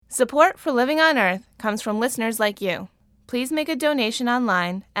Support for Living on Earth comes from listeners like you. Please make a donation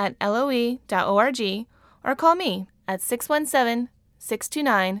online at loe.org or call me at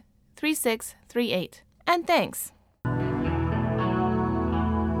 617-629-3638. And thanks.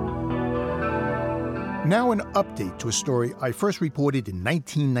 Now an update to a story I first reported in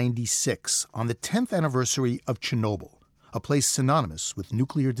 1996 on the 10th anniversary of Chernobyl, a place synonymous with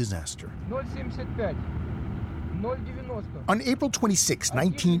nuclear disaster. 0,75. On April 26,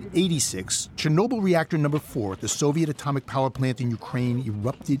 1986, Chernobyl reactor number 4 at the Soviet atomic power plant in Ukraine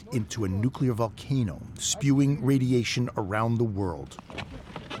erupted into a nuclear volcano, spewing radiation around the world.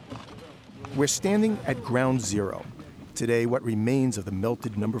 We're standing at ground zero. Today, what remains of the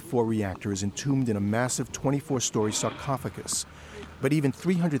melted number 4 reactor is entombed in a massive 24-story sarcophagus. But even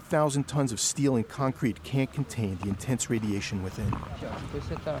 300,000 tons of steel and concrete can't contain the intense radiation within.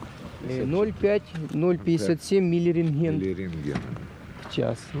 0,057 millirентген.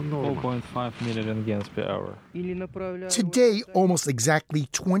 4.5 millirengens per hour. Today, almost exactly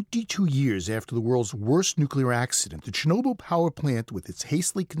 22 years after the world's worst nuclear accident, the Chernobyl power plant, with its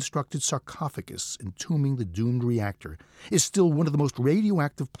hastily constructed sarcophagus entombing the doomed reactor, is still one of the most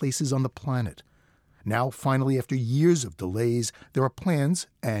radioactive places on the planet. Now, finally, after years of delays, there are plans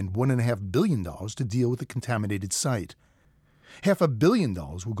and $1.5 billion to deal with the contaminated site. $500 million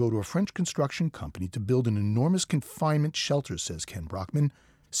will go to a French construction company to build an enormous confinement shelter, says Ken Brockman,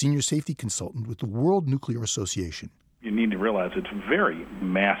 senior safety consultant with the World Nuclear Association. You need to realize it's very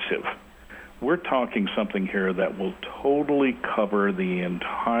massive. We're talking something here that will totally cover the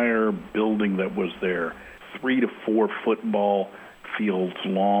entire building that was there, 3 to 4 football fields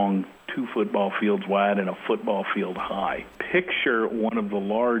long, 2 football fields wide, and a football field high. Picture one of the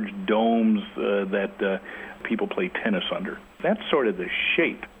large domes that people play tennis under. That's sort of the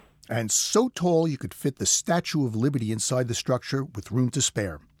shape. And so tall you could fit the Statue of Liberty inside the structure with room to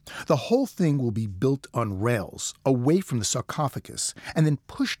spare. The whole thing will be built on rails, away from the sarcophagus, and then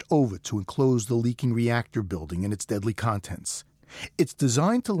pushed over to enclose the leaking reactor building and its deadly contents. It's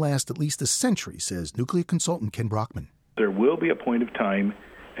designed to last at least a century, says nuclear consultant Ken Brockman. There will be a point of time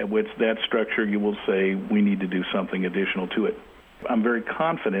at which that structure, you will say, we need to do something additional to it. I'm very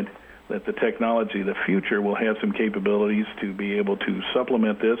confident that the technology of the future will have some capabilities to be able to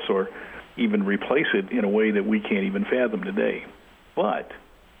supplement this or even replace it in a way that we can't even fathom today. But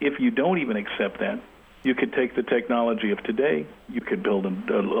if you don't even accept that, you could take the technology of today, you could build a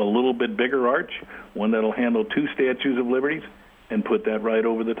little bit bigger arch, one that'll handle 2 statues of liberties, and put that right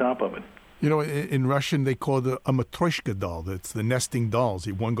over the top of it. You know, in Russian, they call it a matryoshka doll. It's the nesting dolls.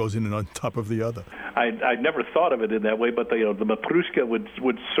 One goes in and on top of the other. I'd never thought of it in that way, but the matryoshka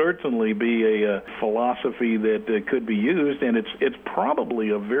would certainly be a philosophy that could be used, and it's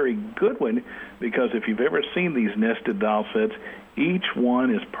probably a very good one, because if you've ever seen these nested doll sets, each one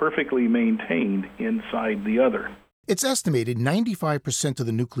is perfectly maintained inside the other. It's estimated 95% of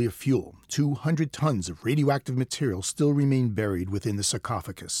the nuclear fuel, 200 tons of radioactive material, still remain buried within the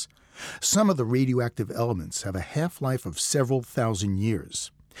sarcophagus. Some of the radioactive elements have a half-life of several thousand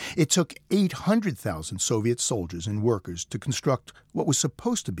years. It took 800,000 Soviet soldiers and workers to construct what was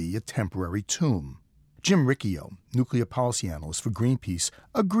supposed to be a temporary tomb. Jim Riccio, nuclear policy analyst for Greenpeace,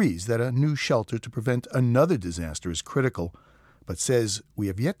 agrees that a new shelter to prevent another disaster is critical, but says we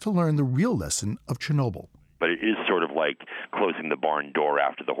have yet to learn the real lesson of Chernobyl. But it is sort of like closing the barn door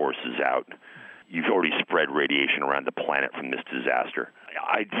after the horse is out. You've already spread radiation around the planet from this disaster.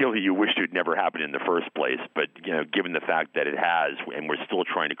 Ideally, you wish it had never happened in the first place, but given the fact that it has, and we're still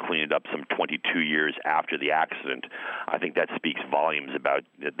trying to clean it up some 22 years after the accident, I think that speaks volumes about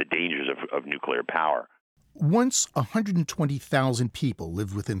the dangers of nuclear power. Once 120,000 people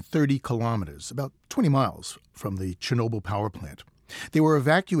lived within 30 kilometers, about 20 miles from the Chernobyl power plant. They were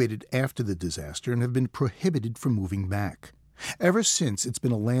evacuated after the disaster and have been prohibited from moving back. Ever since, it's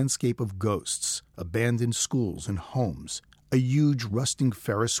been a landscape of ghosts, abandoned schools and homes, a huge rusting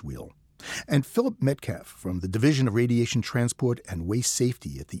Ferris wheel. And Philip Metcalf from the Division of Radiation Transport and Waste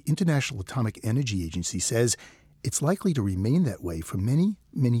Safety at the International Atomic Energy Agency says it's likely to remain that way for many,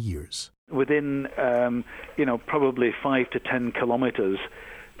 many years. Within, probably 5 to 10 kilometers,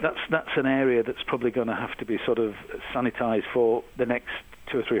 that's an area that's probably going to have to be sort of sanitized for the next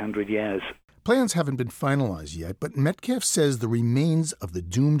 200 or 300 years. Plans haven't been finalized yet, but Metcalf says the remains of the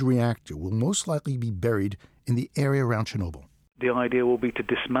doomed reactor will most likely be buried in the area around Chernobyl. The idea will be to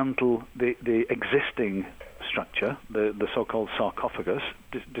dismantle the existing structure, the so-called sarcophagus,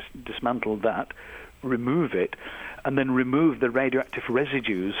 dismantle that, remove it, and then remove the radioactive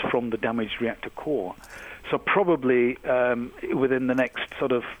residues from the damaged reactor core. So probably within the next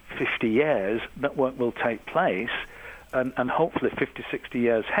sort of 50 years, that work will take place, and hopefully 50, 60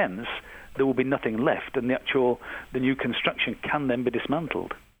 years hence, there will be nothing left, and the new construction can then be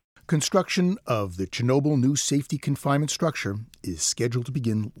dismantled. Construction of the Chernobyl new safety confinement structure is scheduled to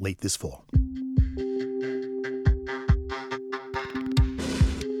begin late this fall.